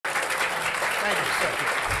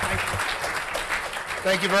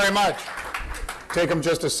Thank you very much. Take them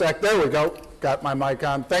just a sec. There we go. Got my mic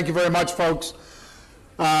on. Thank you very much, folks.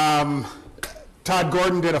 Todd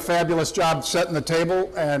Gordon did a fabulous job setting the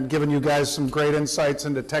table and giving you guys some great insights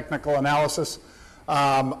into technical analysis.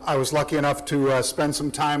 I was lucky enough to spend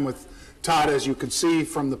some time with Todd, as you could see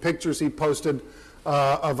from the pictures he posted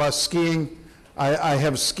of us skiing. I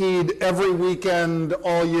have skied every weekend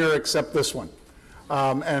all year except this one.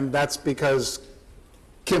 And that's because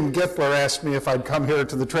Kim Giffler asked me if I'd come here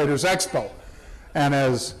to the Traders Expo. And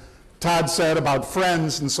as Todd said about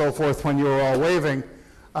friends and so forth when you were all waving,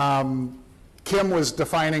 Kim was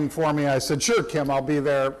defining for me. I said, sure, Kim, I'll be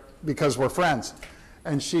there because we're friends.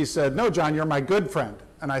 And she said, no, John, you're my good friend.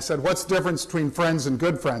 And I said, what's the difference between friends and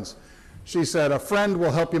good friends? She said, a friend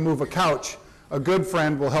will help you move a couch. A good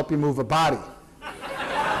friend will help you move a body.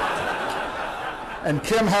 And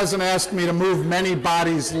Kim hasn't asked me to move many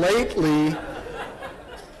bodies lately,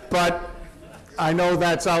 but I know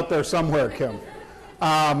that's out there somewhere, Kim.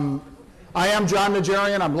 I am Jon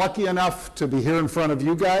Najarian. I'm lucky enough to be here in front of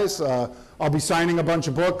you guys. I'll be signing a bunch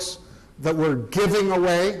of books that we're giving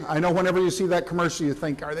away. I know whenever you see that commercial, you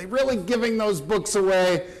think, are they really giving those books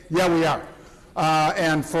away? Yeah, we are.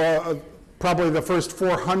 And for probably the first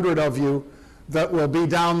 400 of you that will be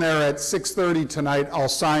down there at 6:30 tonight, I'll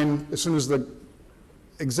sign as soon as the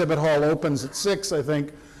exhibit hall opens at 6, I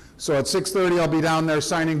think. So at 6:30, I'll be down there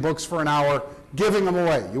signing books for an hour, giving them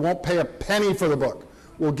away. You won't pay a penny for the book.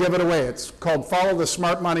 We'll give it away. It's called Follow the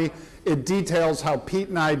Smart Money. It details how Pete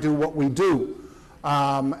and I do what we do.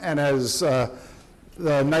 And as the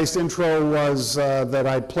nice intro was that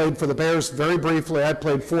I played for the Bears, very briefly, I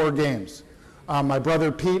played 4 games. My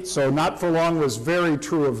brother Pete, so not for long, was very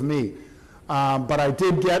true of me. But I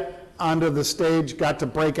did get onto the stage, got to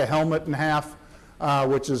break a helmet in half,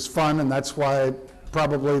 which is fun, and that's why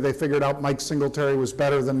probably they figured out Mike Singletary was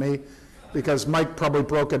better than me, because Mike probably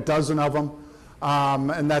broke a dozen of them.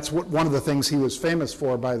 And that's one of the things he was famous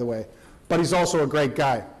for, by the way. But he's also a great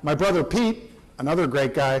guy. My brother Pete, another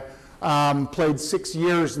great guy, played 6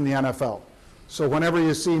 years in the NFL. So whenever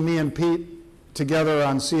you see me and Pete together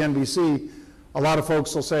on CNBC, a lot of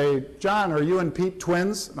folks will say, John, are you and Pete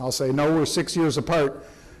twins? And I'll say, no, we're 6 years apart.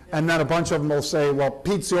 And then a bunch of them will say, well,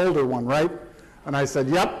 Pete's the older one, right? And I said,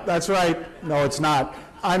 yep, that's right. No, it's not.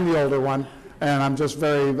 I'm the older one. And I'm just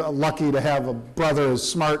very lucky to have a brother as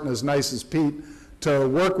smart and as nice as Pete to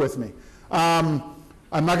work with me. I'm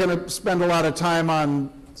not going to spend a lot of time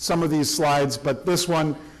on some of these slides, but this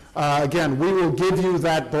one, again, we will give you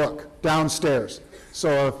that book downstairs.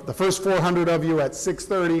 So if the first 400 of you at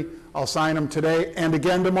 6:30, I'll sign them today and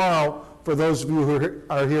again tomorrow. For those of you who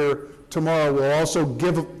are here tomorrow, we'll also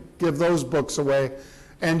give those books away.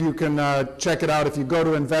 And you can check it out if you go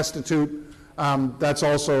to Investitute. That's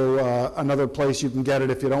also another place you can get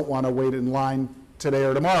it if you don't want to wait in line today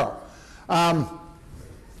or tomorrow.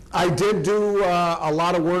 I did do a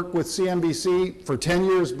lot of work with CNBC for 10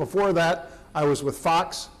 years. Before that, I was with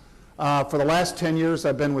Fox. For the last 10 years,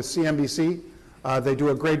 I've been with CNBC. They do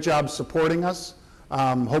a great job supporting us.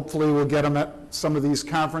 Hopefully, we'll get them at some of these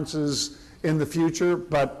conferences in the future.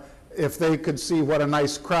 But if they could see what a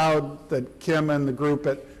nice crowd that Kim and the group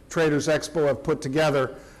at Traders Expo have put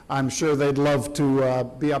together, I'm sure they'd love to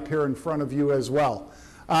be up here in front of you as well.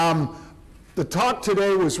 The talk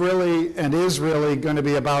today was really, and is really, going to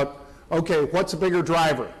be about, okay, what's a bigger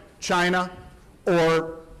driver, China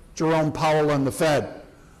or Jerome Powell and the Fed?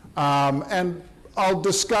 And I'll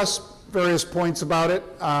discuss various points about it,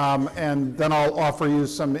 and then I'll offer you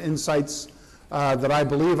some insights that I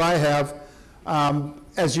believe I have.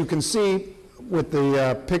 As you can see with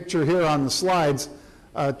the picture here on the slides,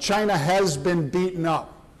 China has been beaten up.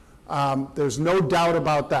 There's no doubt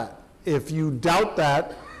about that. If you doubt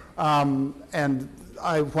that, and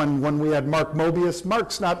when we had Mark Mobius,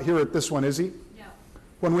 Mark's not here at this one, is he? No.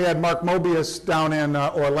 When we had Mark Mobius down in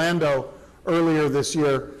Orlando earlier this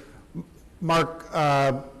year, Mark,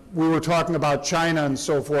 we were talking about China and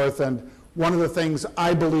so forth, and one of the things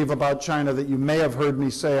I believe about China that you may have heard me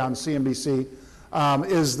say on CNBC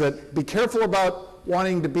is that be careful about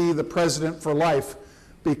wanting to be the president for life,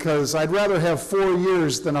 because I'd rather have 4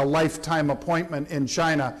 years than a lifetime appointment in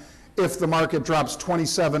China if the market drops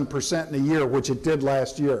 27% in a year, which it did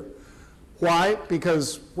last year. Why?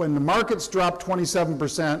 Because when the markets drop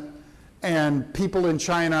 27% and people in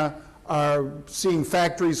China are seeing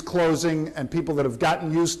factories closing and people that have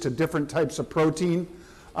gotten used to different types of protein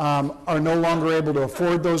are no longer able to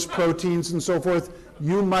afford those proteins and so forth,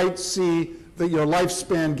 you might see that your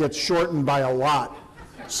lifespan gets shortened by a lot.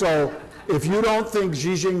 So if you don't think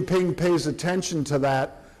Xi Jinping pays attention to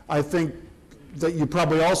that, I think that you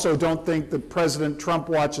probably also don't think that President Trump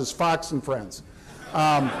watches Fox and Friends.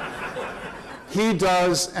 He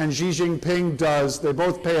does, and Xi Jinping does. They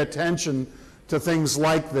both pay attention to things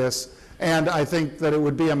like this, and I think that it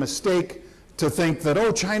would be a mistake to think that,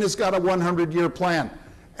 oh, China's got a 100-year plan.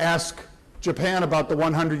 Ask Japan about the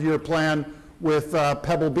 100-year plan with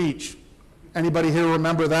Pebble Beach. Anybody here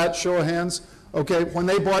remember that? Show of hands. Okay, when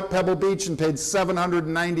they bought Pebble Beach and paid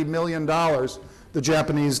 $790 million, the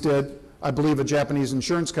Japanese did, I believe a Japanese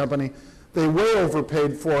insurance company, they way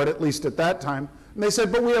overpaid for it, at least at that time. And they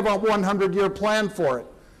said, but we have a 100-year plan for it.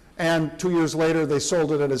 And 2 years later, they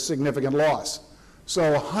sold it at a significant loss.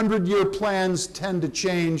 So 100-year plans tend to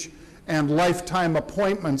change, and lifetime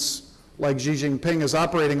appointments, like Xi Jinping is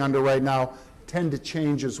operating under right now, tend to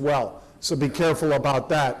change as well. So be careful about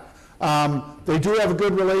that. They do have a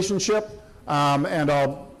good relationship, and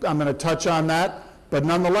I'm going to touch on that. But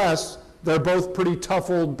nonetheless, they're both pretty tough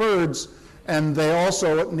old birds, and they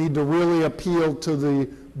also need to really appeal to the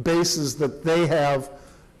bases that they have.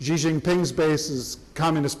 Xi Jinping's base is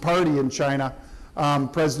Communist Party in China.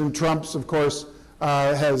 President Trump's, of course,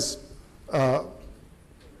 has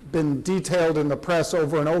been detailed in the press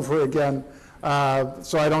over and over again,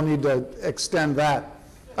 so I don't need to extend that.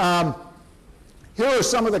 Here are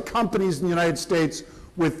some of the companies in the United States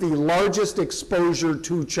with the largest exposure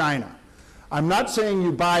to China. I'm not saying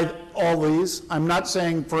you buy all these. I'm not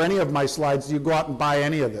saying for any of my slides you go out and buy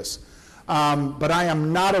any of this. But I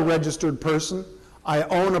am not a registered person. I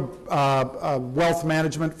own a wealth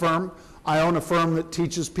management firm. I own a firm that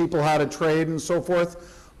teaches people how to trade and so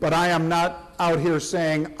forth. But I am not out here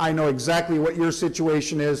saying I know exactly what your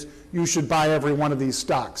situation is. You should buy every one of these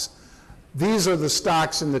stocks. These are the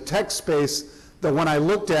stocks in the tech space that when I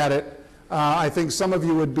looked at it, I think some of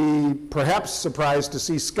you would be perhaps surprised to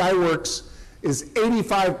see Skyworks is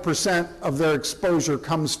 85% of their exposure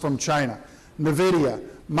comes from China. NVIDIA,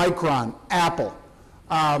 Micron, Apple.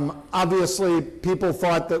 Obviously, people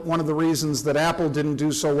thought that one of the reasons that Apple didn't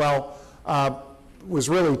do so well was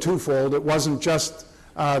really twofold. It wasn't just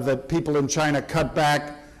that people in China cut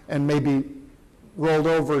back and maybe rolled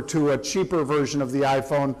over to a cheaper version of the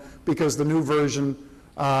iPhone because the new version,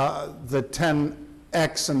 the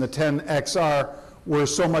 10X and the 10XR, were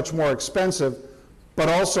so much more expensive, but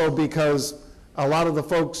also because a lot of the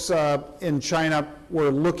folks in China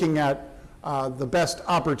were looking at the best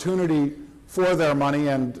opportunity for their money,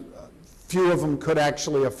 and few of them could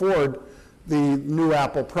actually afford the new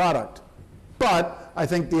Apple product. But I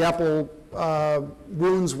think the Apple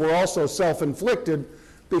wounds were also self-inflicted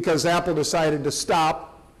because Apple decided to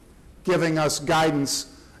stop giving us guidance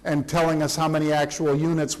and telling us how many actual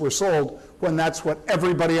units were sold when that's what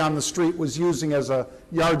everybody on the street was using as a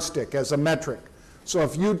yardstick, as a metric. So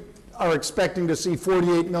if you are expecting to see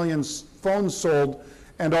 48 million phones sold,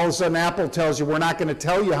 and all of a sudden Apple tells you, we're not going to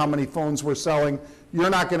tell you how many phones we're selling, you're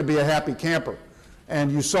not going to be a happy camper.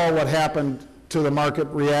 And you saw what happened to the market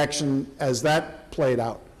reaction as that played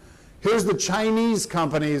out. Here's the Chinese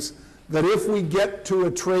companies that if we get to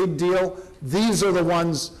a trade deal, these are the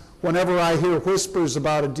ones, whenever I hear whispers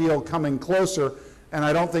about a deal coming closer, and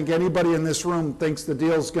I don't think anybody in this room thinks the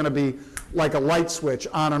deal's going to be like a light switch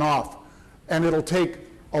on and off. And it'll take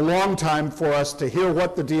a long time for us to hear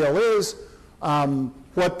what the deal is,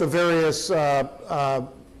 what the various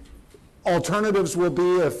alternatives will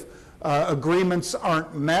be if agreements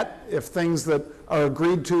aren't met, if things that are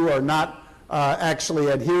agreed to are not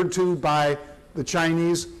actually adhered to by the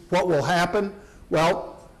Chinese. What will happen?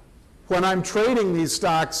 Well, when I'm trading these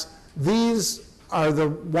stocks, these are the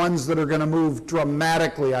ones that are going to move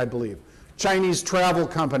dramatically, I believe. Chinese travel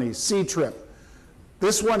companies, C-Trip.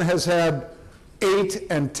 This one has had 8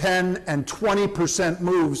 and 10 and 20%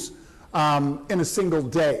 moves in a single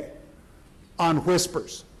day on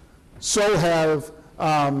whispers. So have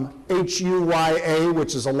HUYA,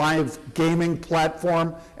 which is a live gaming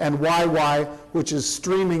platform, and YY, which is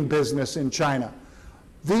streaming business in China.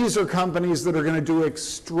 These are companies that are going to do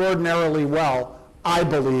extraordinarily well, I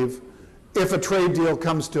believe, if a trade deal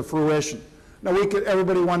comes to fruition. Now,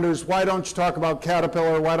 everybody wonders, why don't you talk about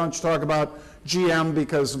Caterpillar? Why don't you talk about GM?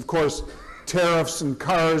 Because, of course, tariffs and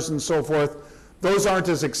cars and so forth, those aren't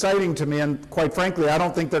as exciting to me, and quite frankly, I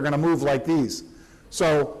don't think they're going to move like these.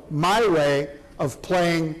 So my way of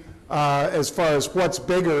playing as far as what's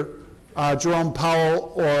bigger, Jerome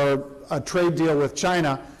Powell or a trade deal with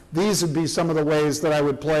China, these would be some of the ways that I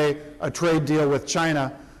would play a trade deal with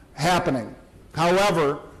China happening.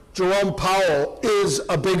 However, Jerome Powell is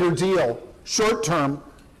a bigger deal, short term,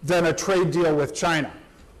 than a trade deal with China.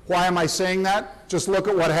 Why am I saying that? Just look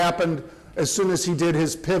at what happened as soon as he did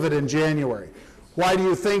his pivot in January. Why do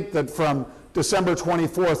you think that from December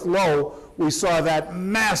 24th low, we saw that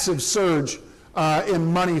massive surge in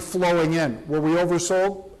money flowing in. Were we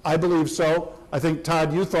oversold? I believe so. I think,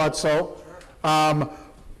 Todd, you thought so.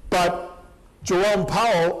 But Jerome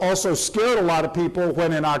Powell also scared a lot of people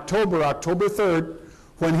when in October 3rd,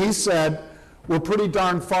 when he said, we're pretty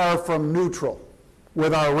darn far from neutral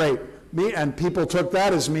with our rate. And people took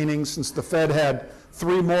that as meaning, since the Fed had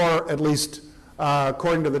 3 more, at least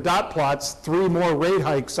according to the dot plots, 3 more rate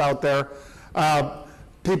hikes out there,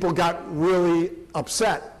 people got really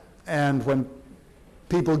upset. And when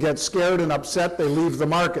people get scared and upset, they leave the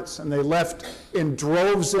markets. And they left in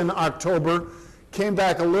droves in October, came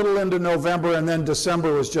back a little into November, and then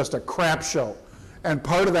December was just a crap show. And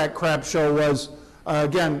part of that crap show was,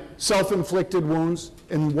 again, self-inflicted wounds.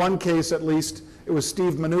 In one case, at least, it was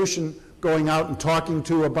Steve Mnuchin going out and talking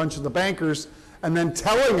to a bunch of the bankers and then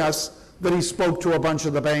telling us that he spoke to a bunch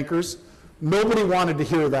of the bankers. Nobody wanted to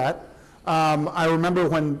hear that. I remember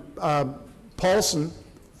when Paulson,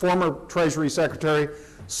 former Treasury Secretary,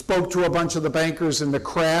 spoke to a bunch of the bankers in the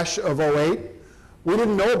crash of '08. We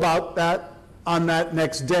didn't know about that on that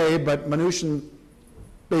next day, but Mnuchin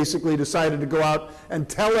basically decided to go out and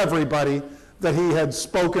tell everybody that he had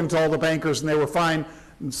spoken to all the bankers and they were fine.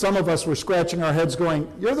 And some of us were scratching our heads going,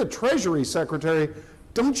 you're the Treasury Secretary.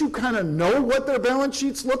 Don't you kind of know what their balance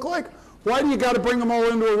sheets look like? Why do you got to bring them all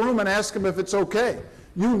into a room and ask them if it's okay?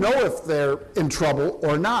 You know if they're in trouble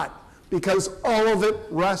or not, because all of it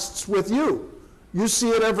rests with you. You see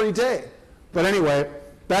it every day. But anyway,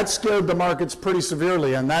 that scared the markets pretty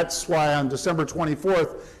severely, and that's why on December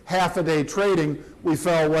 24th, half a day trading, we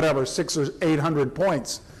fell, whatever, 600 or 800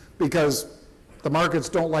 points, because the markets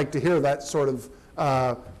don't like to hear that sort of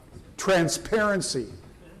transparency.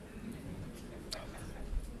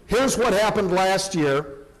 Here's what happened last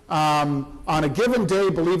year. On a given day,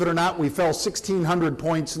 believe it or not, we fell 1,600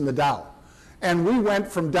 points in the Dow. And we went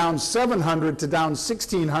from down 700 to down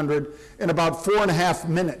 1,600 in about 4.5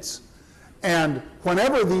 minutes. And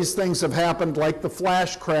whenever these things have happened, like the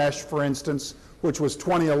flash crash, for instance, which was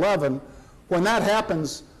 2011, when that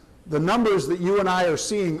happens, the numbers that you and I are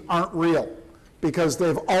seeing aren't real, because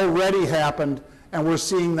they've already happened and we're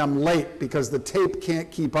seeing them late because the tape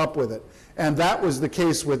can't keep up with it. And that was the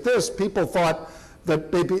case with this. People thought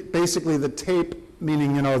that basically the tape,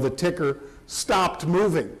 meaning, you know, the ticker, stopped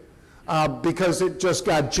moving because it just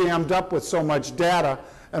got jammed up with so much data.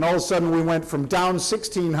 And all of a sudden we went from down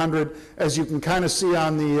 1,600, as you can kind of see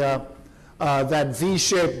on the that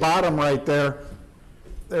V-shaped bottom right there.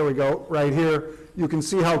 There we go, right here. You can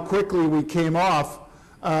see how quickly we came off.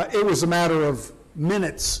 It was a matter of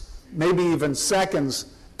minutes, maybe even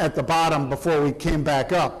seconds at the bottom before we came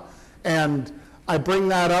back up. And I bring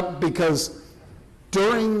that up because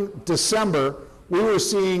during December, we were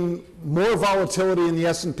seeing more volatility in the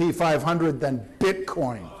S&P 500 than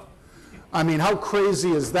Bitcoin. I mean, how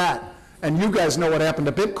crazy is that? And you guys know what happened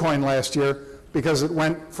to Bitcoin last year, because it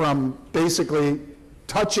went from basically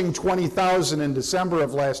touching 20,000 in December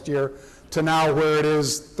of last year to now where it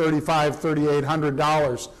is $3,500,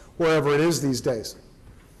 $3,800, wherever it is these days.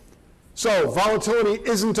 So volatility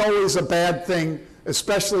isn't always a bad thing,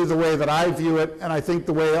 especially the way that I view it, and I think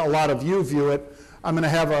the way a lot of you view it. I'm going to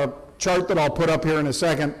have a chart that I'll put up here in a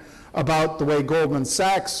second about the way Goldman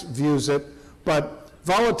Sachs views it, but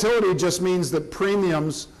volatility just means that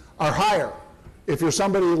premiums are higher. If you're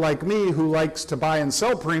somebody like me who likes to buy and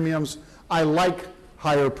sell premiums, I like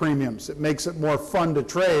higher premiums. It makes it more fun to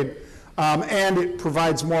trade, and it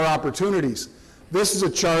provides more opportunities. This is a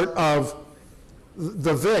chart of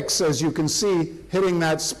the VIX, as you can see, hitting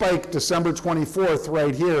that spike December 24th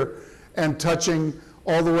right here and touching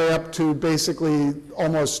all the way up to basically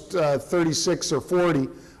almost 36 or 40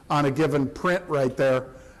 on a given print right there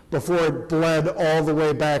before it bled all the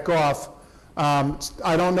way back off.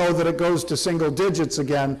 I don't know that it goes to single digits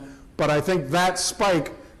again, but I think that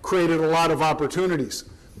spike created a lot of opportunities.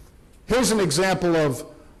 Here's an example of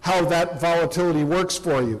how that volatility works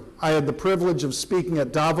for you. I had the privilege of speaking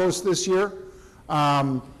at Davos this year,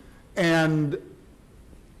 and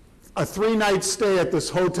a 3-night stay at this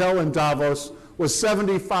hotel in Davos was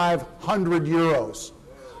 7,500 euros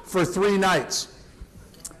for 3 nights.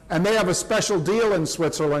 And they have a special deal in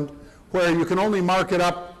Switzerland where you can only mark it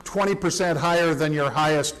up 20% higher than your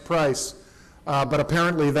highest price. But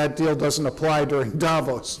apparently that deal doesn't apply during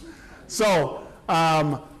Davos. So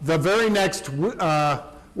the very next,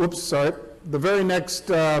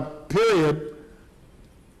 period,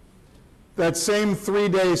 that same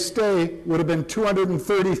 3-day stay would have been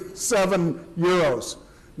 237 euros,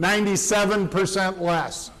 97%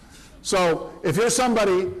 less. So if you're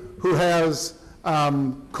somebody who has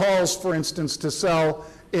calls, for instance, to sell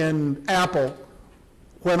in Apple,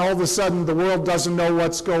 when all of a sudden the world doesn't know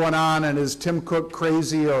what's going on, and is Tim Cook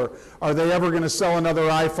crazy, or are they ever going to sell another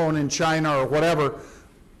iPhone in China or whatever?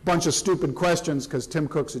 Bunch of stupid questions, because Tim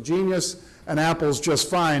Cook's a genius and Apple's just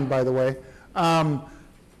fine, by the way.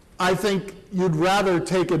 I think you'd rather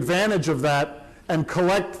take advantage of that and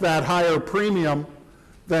collect that higher premium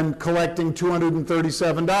than collecting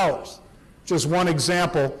 $237. Just one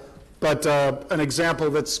example, but an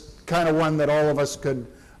example that's kind of one that all of us could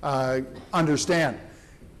understand.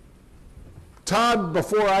 Todd,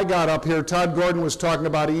 before I got up here, Todd Gordon was talking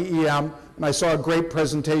about EEM, and I saw a great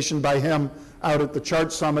presentation by him out at the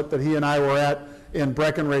Chart Summit that he and I were at in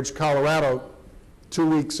Breckenridge, Colorado 2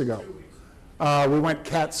 weeks ago. We went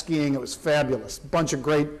cat skiing. It was fabulous. A bunch of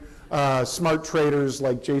great smart traders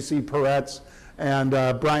like J.C. Peretz and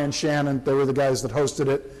Brian Shannon. They were the guys that hosted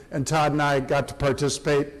it. And Todd and I got to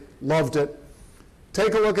participate. Loved it.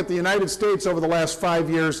 Take a look at the United States over the last 5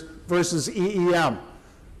 years versus EEM.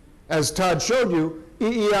 As Todd showed you,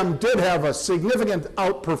 EEM did have a significant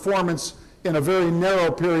outperformance in a very narrow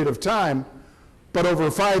period of time, but over a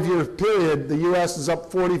 5-year period, the U.S. is up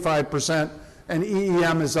 45% and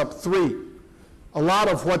EEM is up 3%. A lot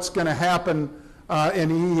of what's going to happen in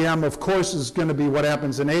EEM, of course, is going to be what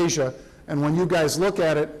happens in Asia. And when you guys look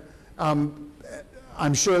at it,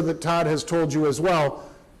 I'm sure that Todd has told you as well,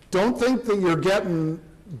 don't think that you're getting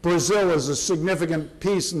Brazil as a significant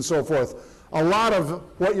piece and so forth. A lot of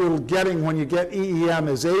what you're getting when you get EEM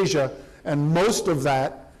is Asia, and most of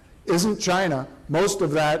that isn't China. Most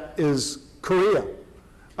of that is Korea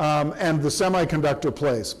and the semiconductor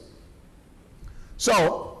plays.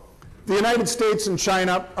 So the United States and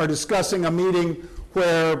China are discussing a meeting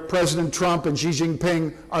where President Trump and Xi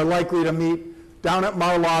Jinping are likely to meet down at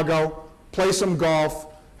Mar-a-Lago, play some golf,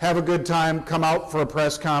 have a good time, come out for a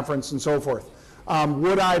press conference and so forth.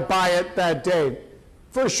 Would I buy it that day?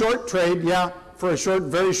 For a short trade, yeah, for a short,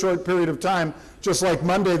 very short period of time, just like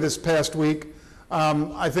Monday this past week.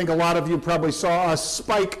 I think a lot of you probably saw us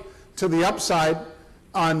spike to the upside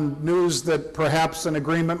on news that perhaps an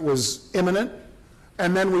agreement was imminent,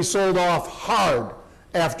 and then we sold off hard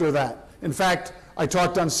after that. In fact, I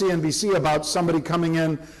talked on CNBC about somebody coming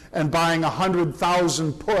in and buying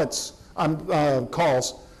 100,000 puts on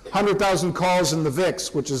calls, 100,000 calls in the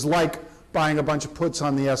VIX, which is like buying a bunch of puts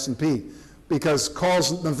on the S&P, because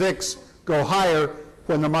calls in the VIX go higher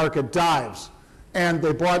when the market dives. And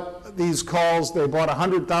they bought these calls, they bought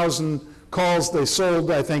 100,000 calls, they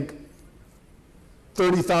sold, I think,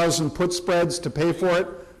 30,000 put spreads to pay for it.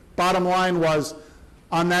 Bottom line was,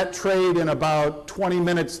 on that trade in about 20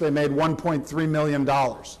 minutes, they made $1.3 million.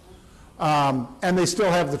 And they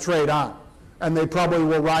still have the trade on. And they probably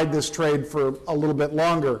will ride this trade for a little bit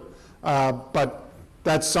longer. But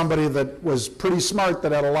that's somebody that was pretty smart,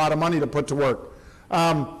 that had a lot of money to put to work.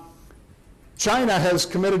 China has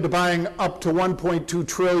committed to buying up to $1.2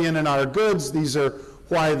 trillion in our goods. These are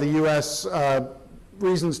why the U.S.,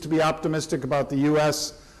 reasons to be optimistic about the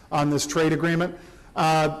U.S. on this trade agreement.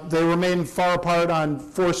 They remain far apart on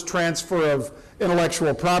forced transfer of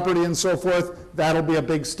intellectual property and so forth. That'll be a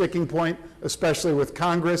big sticking point, especially with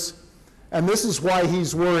Congress. And this is why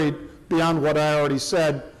he's worried, beyond what I already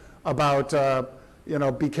said, about,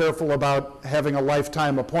 be careful about having a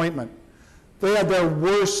lifetime appointment. They had their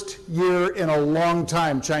worst year in a long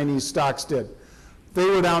time, Chinese stocks did. They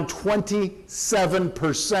were down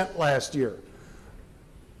 27% last year.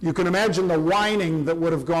 You can imagine the whining that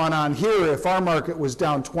would have gone on here if our market was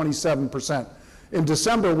down 27%. In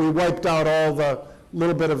December, we wiped out all the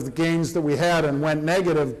little bit of the gains that we had and went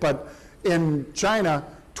negative, but in China,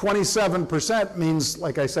 27% means,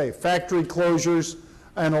 like I say, factory closures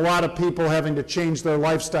and a lot of people having to change their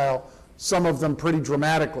lifestyle, some of them pretty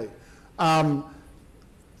dramatically.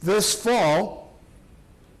 This fall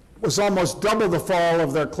was almost double the fall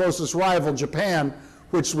of their closest rival, Japan,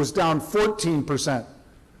 which was down 14%.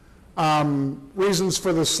 Reasons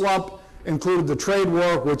for the slump included the trade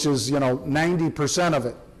war, which is 90% of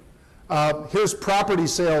it. Here's property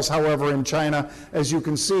sales, however, in China. As you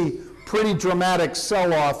can see, pretty dramatic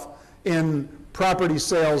sell-off in property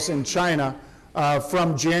sales in China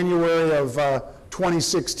from January of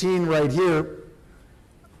 2016 right here,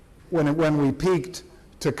 when we peaked,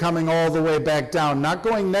 to coming all the way back down. Not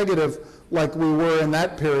going negative like we were in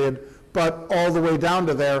that period, but all the way down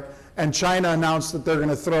to there. And China announced that they're going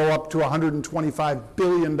to throw up to $125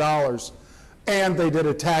 billion, and they did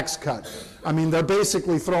a tax cut. I mean, they're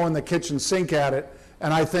basically throwing the kitchen sink at it,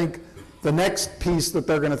 and I think the next piece that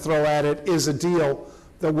they're going to throw at it is a deal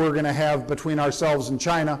that we're going to have between ourselves and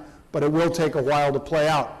China, but it will take a while to play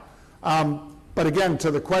out. But again,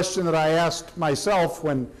 to the question that I asked myself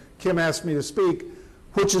when Kim asked me to speak,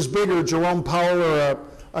 which is bigger, Jerome Powell or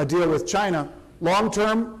a deal with China? Long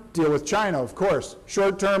term, deal with China, of course.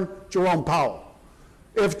 Short term, Jerome Powell.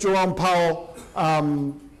 If Jerome Powell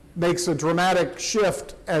makes a dramatic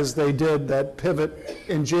shift, as they did, that pivot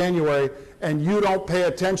in January, and you don't pay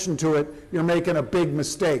attention to it, you're making a big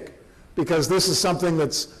mistake, because this is something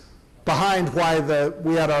that's behind why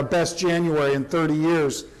we had our best January in 30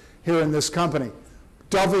 years here in this company.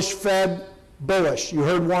 Dovish Fed, bullish. You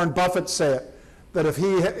heard Warren Buffett say it, that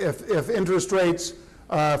if interest rates,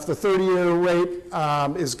 if the 30-year rate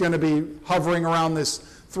is going to be hovering around this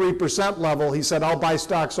 3% level, he said, I'll buy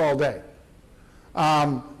stocks all day.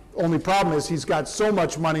 Only problem is he's got so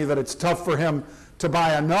much money that it's tough for him to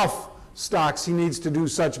buy enough stocks. He needs to do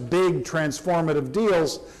such big transformative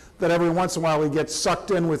deals that every once in a while he gets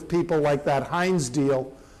sucked in with people like that Heinz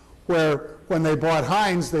deal, where when they bought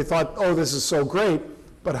Heinz, they thought, oh, this is so great.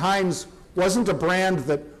 But Heinz wasn't a brand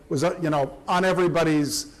that was on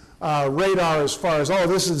everybody's radar as far as, oh,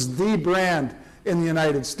 this is the brand in the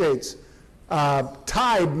United States.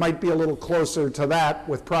 Tide might be a little closer to that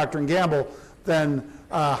with Procter & Gamble than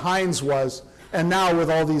Heinz was. And now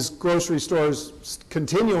with all these grocery stores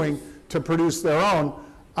continuing to produce their own,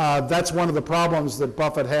 that's one of the problems that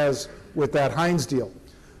Buffett has with that Heinz deal.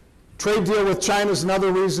 Trade deal with China is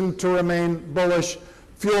another reason to remain bullish.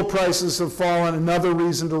 Fuel prices have fallen, another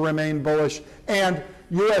reason to remain bullish. And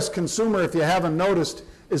U.S. consumer, if you haven't noticed,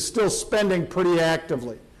 is still spending pretty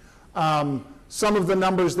actively. Some of the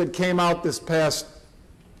numbers that came out this past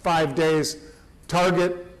 5 days,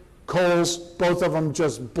 Target, Kohl's, both of them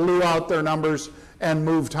just blew out their numbers and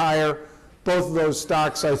moved higher. Both of those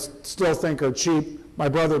stocks I still think are cheap. My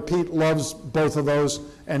brother Pete loves both of those,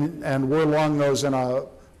 and we're long those in a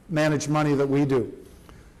managed money that we do.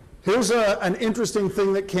 Here's an interesting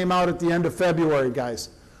thing that came out at the end of February, guys.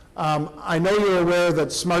 I know you're aware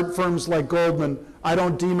that smart firms like Goldman, I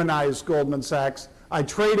don't demonize Goldman Sachs. I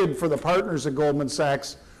traded for the partners at Goldman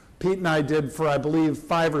Sachs. Pete and I did for, I believe,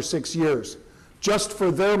 5 or 6 years, just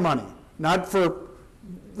for their money, not for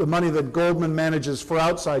the money that Goldman manages for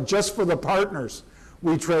outside, just for the partners.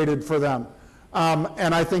 We traded for them.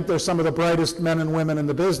 And I think they're some of the brightest men and women in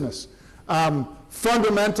the business.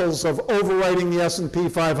 Fundamentals of overwriting the S&P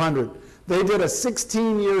 500. They did a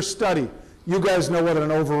 16-year study. You guys know what an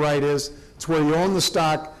overwrite is. It's where you own the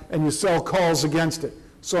stock and you sell calls against it.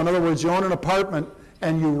 So in other words, you own an apartment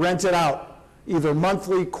and you rent it out, either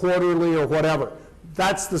monthly, quarterly, or whatever.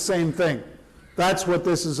 That's the same thing. That's what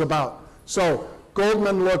this is about. So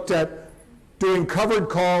Goldman looked at doing covered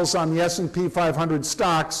calls on the S&P 500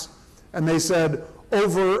 stocks, and they said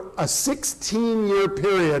over a 16-year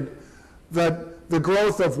period that the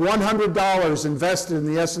growth of $100 invested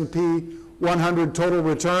in the S&P 100 total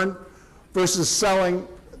return versus selling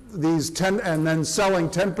these 10 and then selling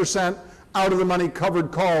 10% out of the money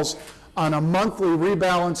covered calls on a monthly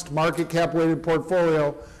rebalanced market cap weighted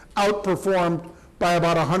portfolio outperformed by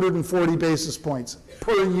about 140 basis points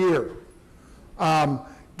per year.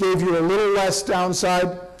 Gave you a little less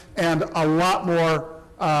downside and a lot more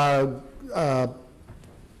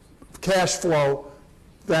cash flow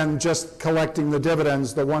than just collecting the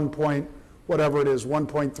dividends, the 1 point, whatever it is,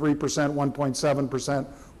 1.3%, 1.7%,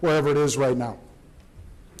 wherever it is right now.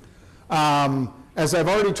 As I've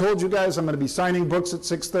already told you guys, I'm going to be signing books at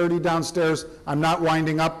 6:30 downstairs. I'm not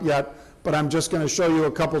winding up yet, but I'm just going to show you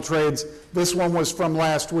a couple trades. This one was from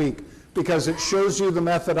last week because it shows you the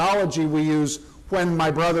methodology we use when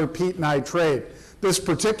my brother Pete and I trade. This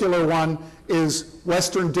particular one is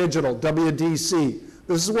Western Digital, WDC.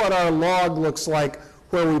 This is what our log looks like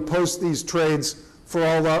where we post these trades for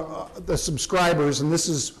all the subscribers, and this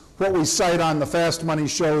is what we cite on the Fast Money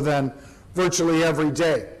show then virtually every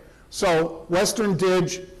day. So Western Dig,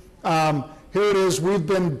 here it is. We've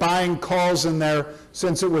been buying calls in there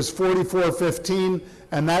since it was 44.15,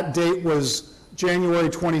 and that date was January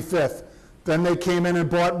 25th. Then they came in and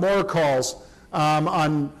bought more calls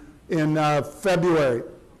in February.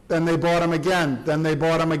 Then they bought them again. Then they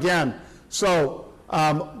bought them again. So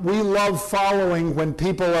we love following when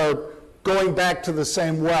people are going back to the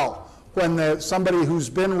same well. When somebody who's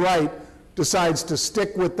been right decides to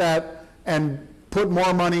stick with that and put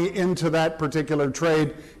more money into that particular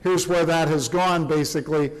trade. Here's where that has gone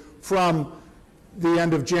basically from the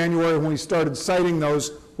end of January when we started citing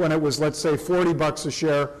those, when it was, let's say, 40 bucks a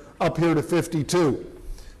share, up here to 52.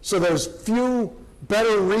 So there's few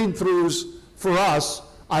better read-throughs for us.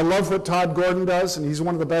 I love what Todd Gordon does, and he's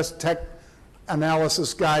one of the best tech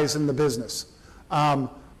analysis guys in the business.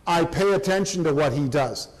 I pay attention to what he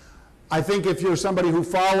does. I think if you're somebody who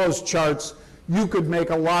follows charts, you could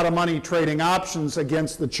make a lot of money trading options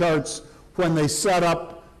against the charts when they set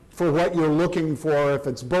up for what you're looking for, if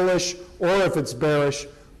it's bullish or if it's bearish,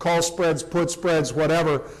 call spreads, put spreads,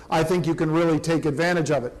 whatever. I think you can really take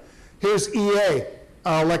advantage of it. Here's EA,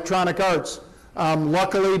 Electronic Arts.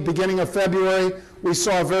 Luckily, beginning of February, we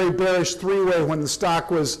saw a very bearish three-way when the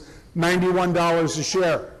stock was $91 a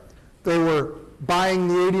share. They were buying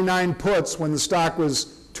the 89 puts when the stock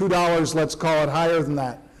was $2, let's call it, higher than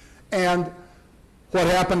that. And what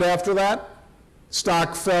happened after that?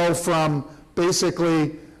 Stock fell from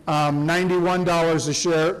basically $91 a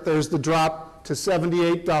share, there's the drop, to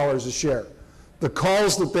 $78 a share. The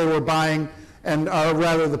calls that they were buying, and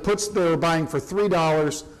rather the puts they were buying for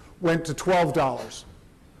 $3 went to $12,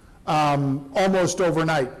 almost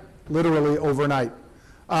overnight, literally overnight.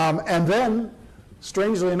 And then,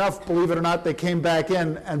 strangely enough, believe it or not, they came back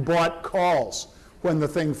in and bought calls when the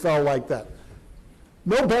thing fell like that.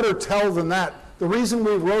 No better tell than that. The reason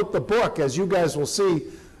we wrote the book, as you guys will see,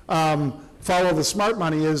 Follow the Smart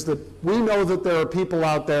Money, is that we know that there are people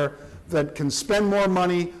out there that can spend more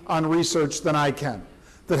money on research than I can,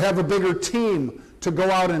 that have a bigger team to go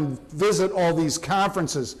out and visit all these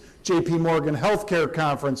conferences, JP Morgan Healthcare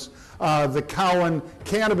Conference, the Cowen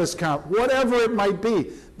Cannabis Conference, whatever it might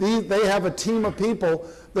be. They have a team of people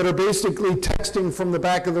that are basically texting from the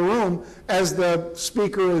back of the room as the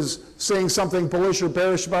speaker is saying something bullish or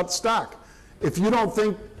bearish about the stock. If you don't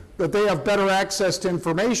think that they have better access to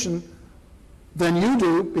information than you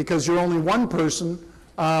do, because you're only one person,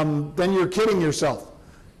 then you're kidding yourself.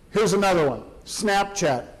 Here's another one,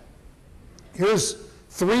 Snapchat. Here's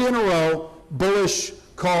 3 in a row bullish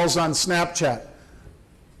calls on Snapchat.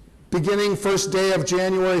 Beginning first day of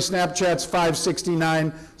January, Snapchat's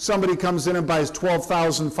 569. Somebody comes in and buys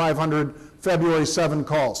 12,500, February 7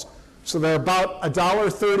 calls. So they're about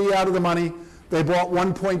 $1.30 out of the money. They bought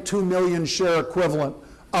 1.2 million share equivalent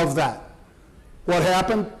of that. What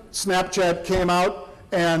happened? Snapchat came out,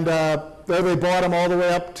 and there they bought them all the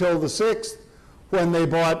way up till the 6th, when they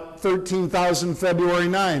bought 13,000 February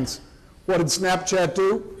 9s. What did Snapchat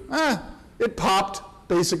do? It popped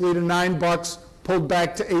basically to $9, pulled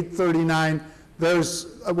back to $8.39. There's,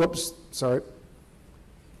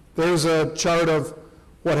 There's a chart of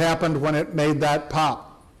what happened when it made that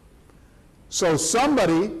pop. So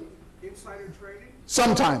somebody... Insider trading?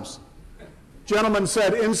 Sometimes. Gentleman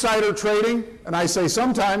said insider trading, and I say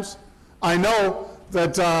sometimes. I know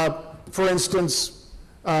that, for instance,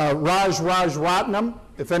 Raj Ratnam,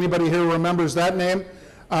 if anybody here remembers that name,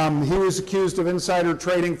 he was accused of insider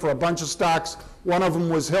trading for a bunch of stocks. One of them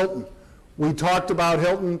was Hilton. We talked about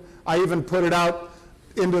Hilton. I even put it out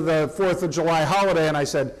into the 4th of July holiday, and I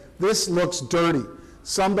said, this looks dirty.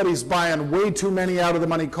 Somebody's buying way too many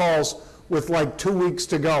out-of-the-money calls with like 2 weeks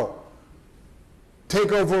to go.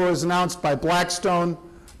 Takeover was announced by Blackstone,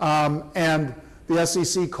 and the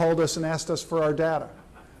SEC called us and asked us for our data,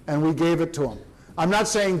 and we gave it to them. I'm not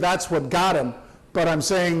saying that's what got him, but I'm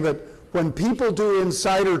saying that when people do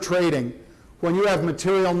insider trading, when you have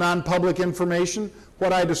material non-public information,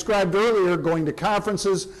 what I described earlier, going to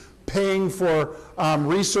conferences, paying for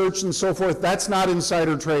research and so forth, that's not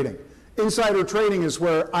insider trading. Insider trading is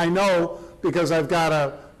where I know, because I've got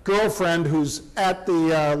a girlfriend who's at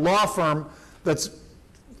the law firm that's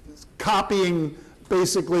copying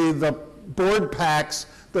basically the board packs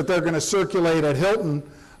that they're going to circulate at Hilton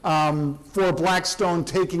for Blackstone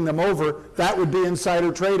taking them over. That would be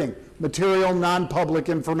insider trading, material non-public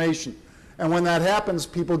information. And when that happens,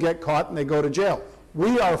 people get caught and they go to jail.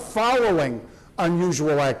 We are following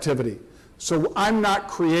unusual activity. So I'm not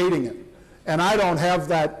creating it. And I don't have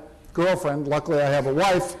that girlfriend. Luckily, I have a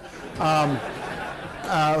wife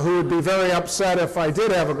who would be very upset if I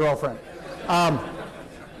did have a girlfriend.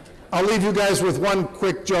 I'll leave you guys with one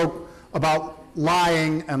quick joke about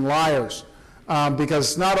lying and liars,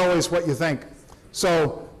 because it's not always what you think.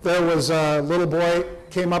 So there was a little boy,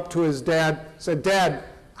 came up to his dad, said, "Dad,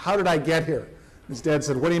 how did I get here?" His dad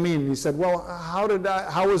said, "What do you mean?" And he said, "Well,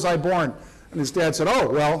 how was I born?" And his dad said, "Oh,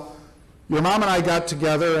 well, your mom and I got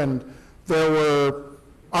together, and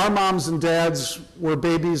our moms and dads were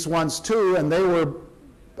babies once too, and they were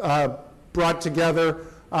brought together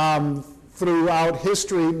throughout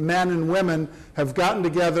history. Men and women have gotten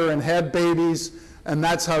together and had babies, and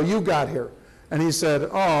that's how you got here." And he said,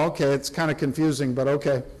 "Oh, okay, it's kind of confusing, but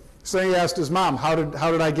okay." So he asked his mom, how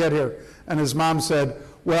did I get here? And his mom said,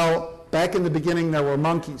 "Well, back in the beginning there were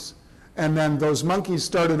monkeys, and then those monkeys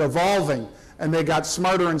started evolving, and they got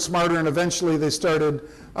smarter and smarter, and eventually they started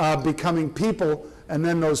becoming people, and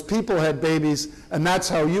then those people had babies, and that's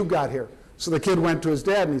how you got here." So the kid went to his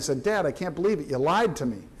dad and he said, "Dad, I can't believe it, you lied to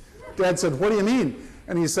me." Dad said, "What do you mean?"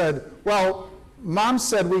 And he said, "Well, Mom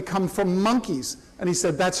said we come from monkeys." And he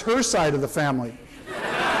said, "That's her side of the family."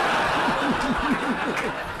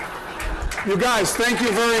 You guys, thank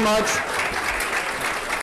you very much.